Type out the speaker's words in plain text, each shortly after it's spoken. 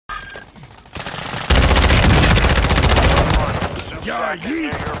Yeah, near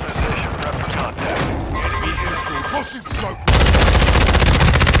your position. Prep for contact. Enemy airstrike. Crossing smoke.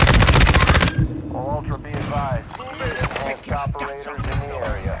 All Ultra be advised. Enhanced operators in the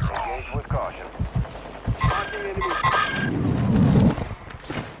area. Engage with caution.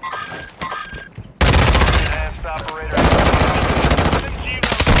 Enhanced operators.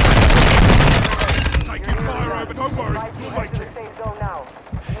 Taking fire over. Don't worry. Fight We'll to make head to it. the safe zone now.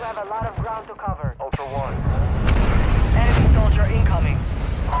 You have a lot of ground to cover. Ultra One. Enemy soldier incoming.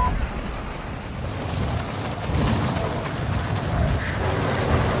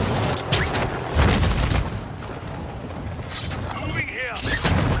 Moving here.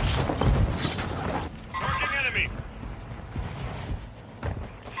 Marking enemy.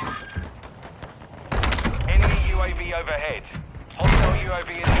 Enemy UAV overhead. Hostile UAV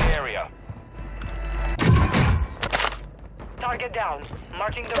in the area. Target down.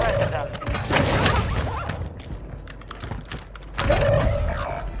 Marking the rest of them.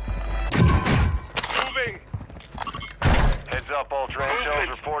 Moving. Heads up, Ultra. Intel's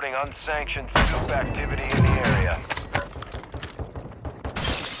reporting unsanctioned scoop activity in the area.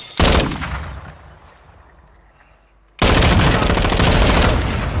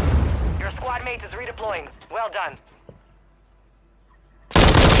 Your squad mate is redeploying. Well done.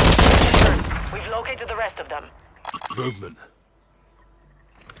 We've located the rest of them. Movement.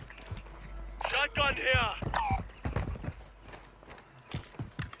 Shotgun here.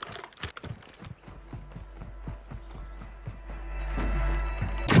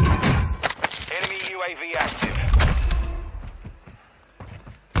 Enemy UAV active.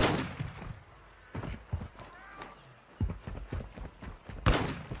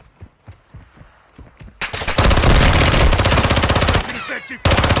 Effective.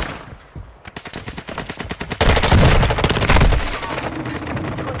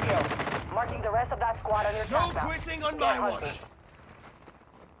 Good kill. Marking the rest of that squad on your No attack map. quitting on Start my hunting. watch.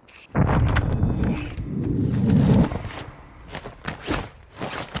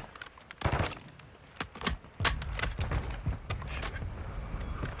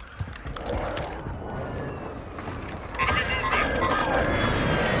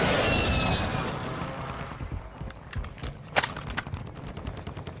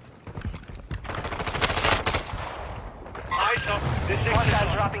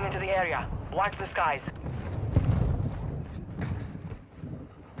 Hostiles dropping into the area. Watch the skies.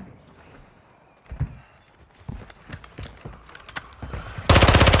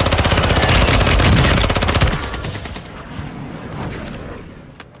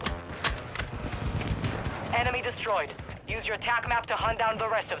 Enemy destroyed. Use your attack map to hunt down the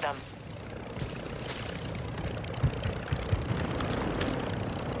rest of them.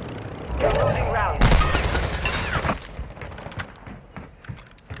 You're losing rounds.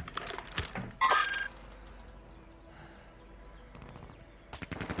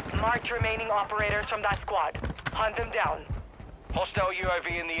 Marked remaining operators from that squad. Hunt them down. Hostile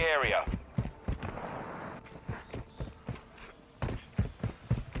UAV in the area.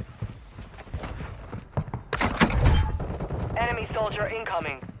 Enemy soldier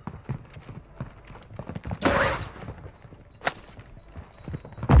incoming.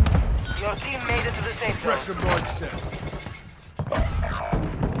 Your team made it to the safe zone. Pressure mindset.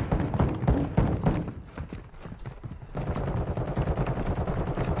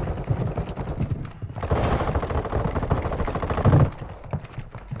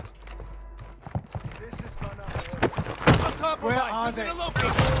 Where are they? You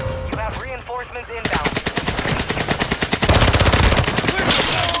have reinforcements inbound.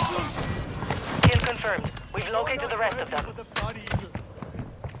 Kill confirmed. We've located the rest of them.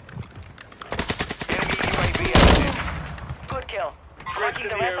 Enemy UAV active. Good kill. Marking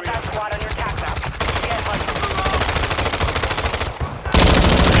the rest of that squad on your attack map. Get hunting.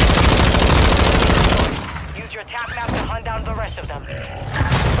 Use your attack map to hunt down the rest of them.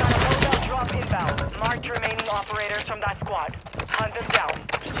 Got a loadout drop inbound. Marked remaining operators from that squad. Hunt them down.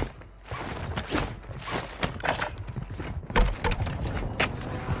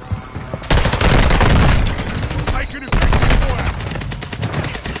 Taking effective fire.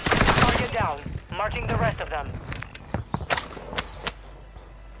 Target down. Marking the rest of them.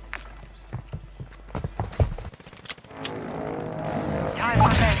 Time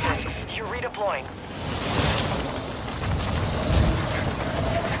for vengeance. You're redeploying.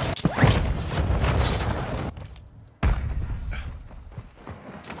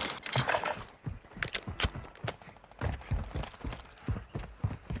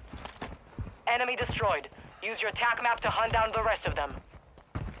 Enemy destroyed. Use your attack map to hunt down the rest of them.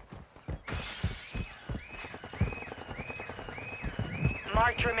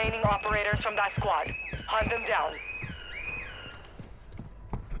 Marked remaining operators from that squad. Hunt them down.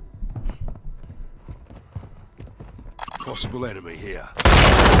 Possible enemy here.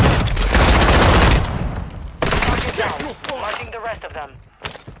 Target down. Marking the rest of them.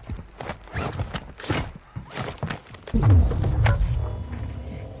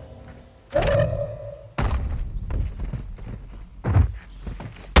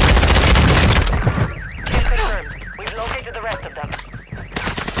 Kill confirmed. We've located the rest of them.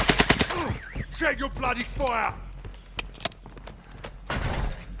 Check your bloody fire!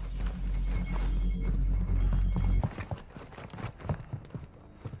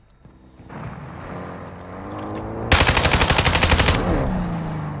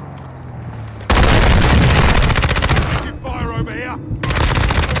 Fire over here!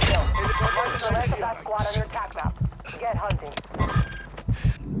 Kill. Mark the rest of that squad on your attack map. Get hunting.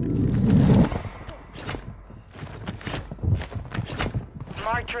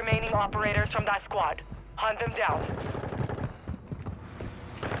 Marked remaining operators from that squad. Hunt them down.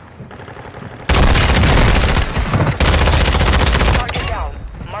 Target down.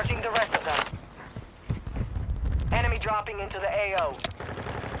 Marking the rest of them. Enemy dropping into the AO.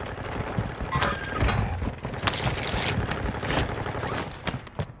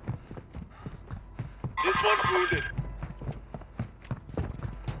 This one's wounded.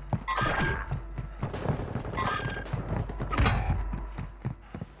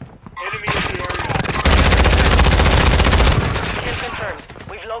 Enemy in the area. Kill confirmed.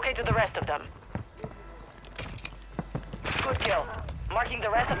 We've located the rest of them. Good kill. Marking the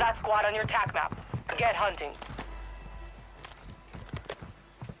rest of that squad on your attack map. Get hunting.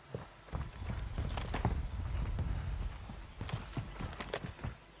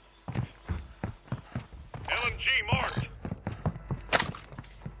 LMG marked.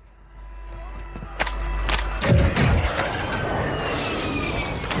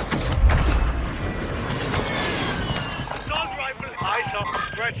 Assault rifle. Eyes up.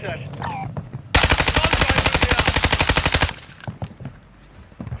 Stretch that. Assault rifle down.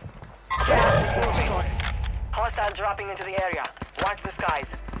 Hostiles dropping into the area. Watch the skies.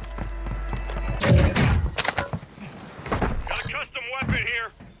 Got a custom weapon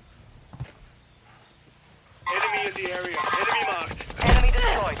here. Enemy in the area. Enemy marked. Enemy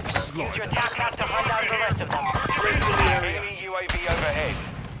destroyed. Use your attack map to hunt down the rest of them. Rest in the area. Enemy UAV overhead.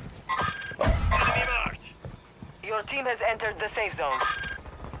 Enemy marked. Your team has entered the safe zone.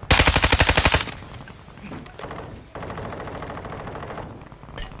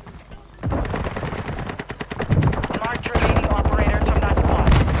 Marked remaining operators from that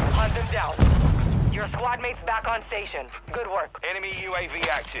squad. Hunt them down. Your squad mates back on station. Good work. Enemy UAV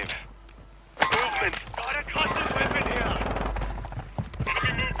active. Movement. Got a custom weapon here.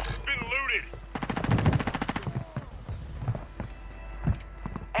 Enemy movement's been looted.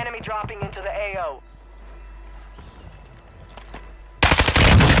 Enemy dropping into the AO.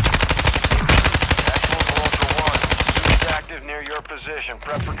 Actual to Ultra One. Suits active near your position.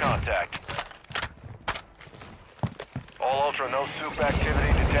 Prep for contact. All Ultra, no soup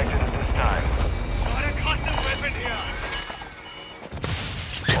activity detected at this time. Got a custom weapon here.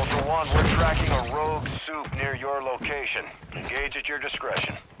 Ultra One, we're tracking a rogue soup near your location. Engage at your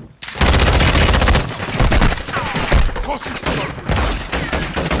discretion. Tossing smoke.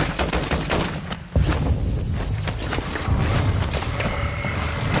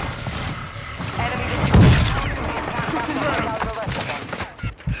 Enemy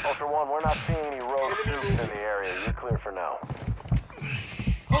Ultra One, we're not seeing any rogue soups in the area. You're clear for now.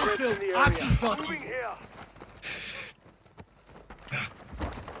 Hostile access spotted. Moving here.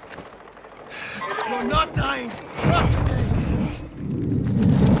 You're not dying.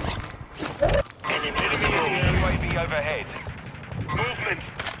 Enemy UAV overhead. Movement.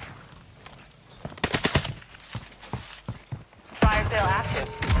 Fire sale active.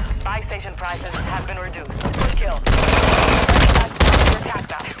 Buy station prices have been reduced. Good kill. Attack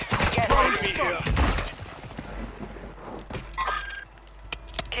now. Get Enemy here.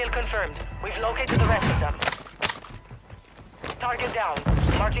 Kill confirmed. We've located the rest of them. Target down.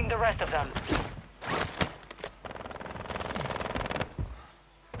 Marking the rest of them.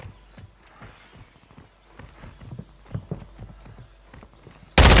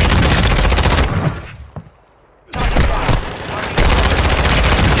 Target down.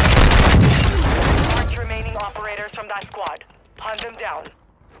 Marked remaining operators from that squad. Hunt them down.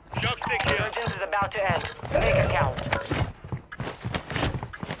 Jump stick here. Resurgence is about to end. Make it count.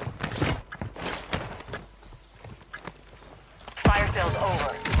 Fire sales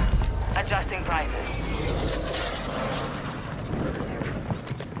over. Adjusting prices.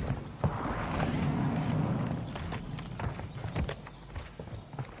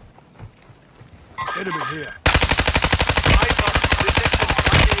 Enemy here. Eyes up. Detected.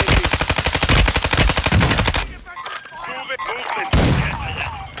 Movement! Movement!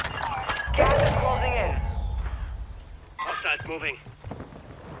 Gas is closing in. Hostiles moving.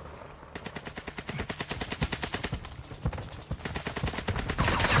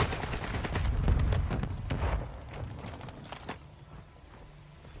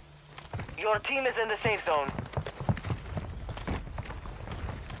 Your team is in the safe zone.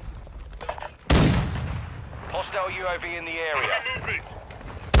 Hostile UAV in the area. Movement!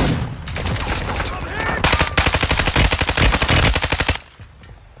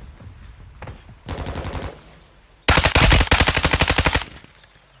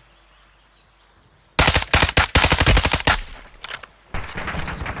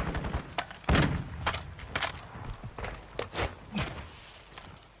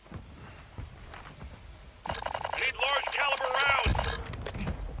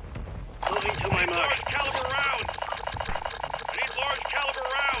 Moving to my mark. Large caliber rounds. I need large caliber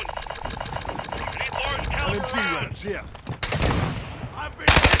rounds. I need large caliber rounds. Here. I've been.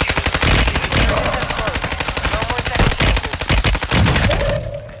 No more second chances.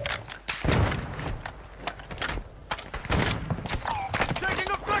 Taking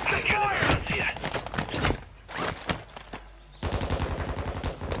effective fire! Rounds here.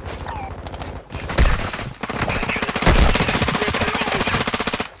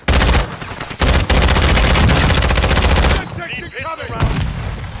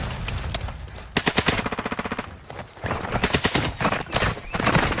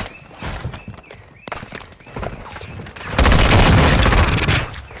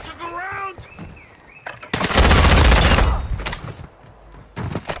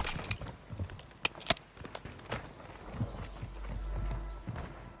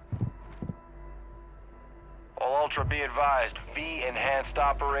 Ultra, be advised. V enhanced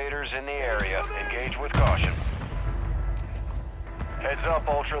operators in the area. Engage with caution. Heads up,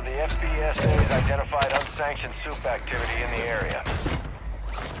 Ultra. The FBSA's identified unsanctioned soup activity in the area.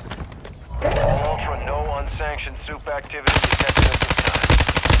 All Ultra, no unsanctioned soup activity detected at this time.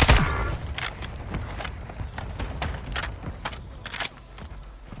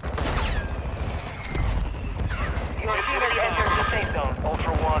 Your team has entered the safe zone.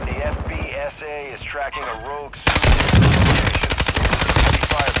 Ultra One, the FBSA is tracking a rogue soup location. Heavy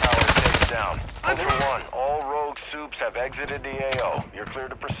firepower to take it down. Ultra One, all rogue soups have exited the AO. You're clear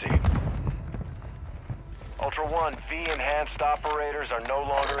to proceed. Ultra One, V enhanced operators are no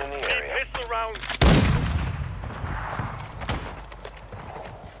longer in the area. Pistol rounds.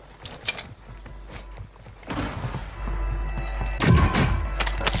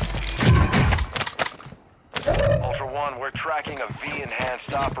 Ultra One, we're tracking a V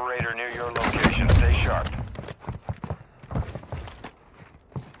enhanced operator near your location. Stay sharp.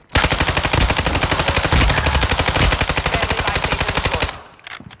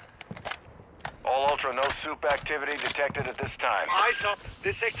 All Ultra, no soup activity detected at this time. Eyes up.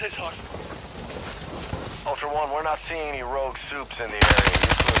 This sector's hot. Ultra One, we're not seeing any rogue soups in the area.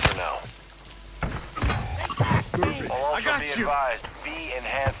 You're clear for now. All Ultra, be advised. V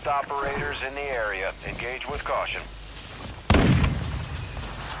enhanced operators in the area. Engage with caution.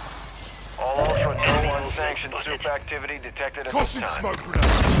 All Ultra, no unsanctioned soup activity detected at this Tossing time. smoke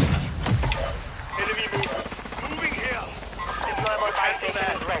grenades! Enemy moving here. Deployable buy station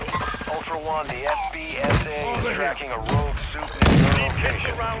is ready. Ultra One, the FBSA is tracking a rogue soup near your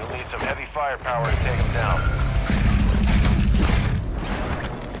location. You'll need some heavy firepower to take them down.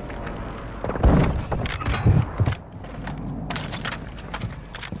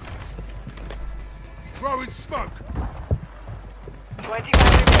 Throwing smoke! 25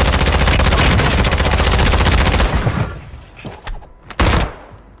 remaining.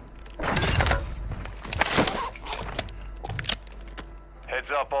 Heads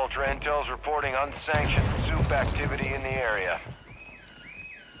up, Ultra. Intel's reporting unsanctioned soup activity in the area.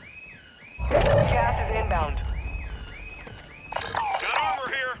 Gas is inbound. Got armor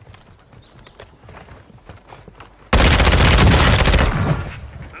here.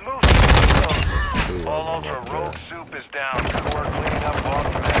 Move to the zone. All Ultra, rogue soup is down. Good work cleaning up bomb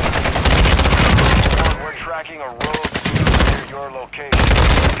command. We're tracking a rogue soup near your location.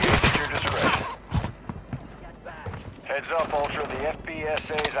 Engage at your discretion. Heads up, Ultra. The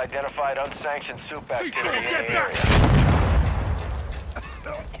FBSA's identified unsanctioned soup activity in the area.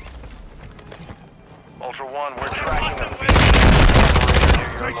 Ultra One, we're tracking a operator near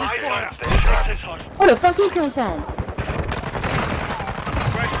your location. Stay sharp. Sector's hot. Where the fuck he come from?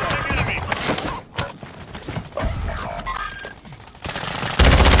 Right, enemy.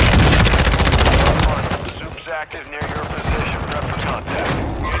 Soup's active near your position. Prep for contact.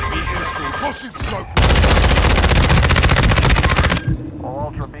 Enemy Tossing smoke! All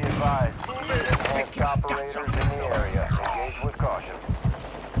Ultra, be advised. Enhanced operators in the area. Engage with caution.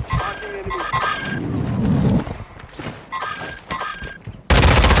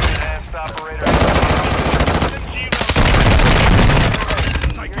 Enhanced operators.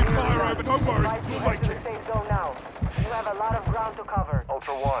 Taking fire over, don't worry. Right We'll to make enter the it. safe zone now. You have a lot of ground to cover.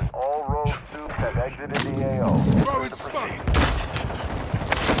 Ultra One, all rogue soups have exited the AO. Throwing To smoke.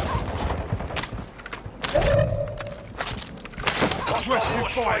 proceed. Aggressive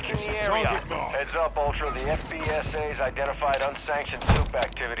fire. In the area. Target mark. Heads up, Ultra. The FBSA's identified unsanctioned soup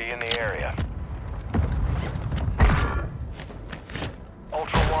activity in the area.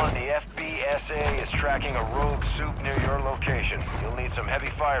 Ultra One, the FBSA is tracking a rogue soup near your location. You'll need some heavy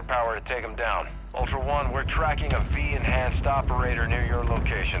firepower to take them down. Ultra One, we're tracking a V-enhanced operator near your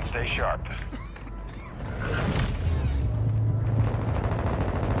location. Stay sharp.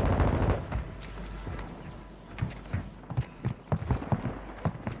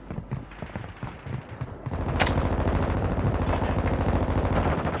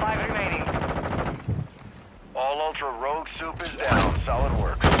 All Ultra, rogue soup is down. Solid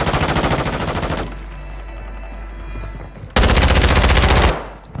work.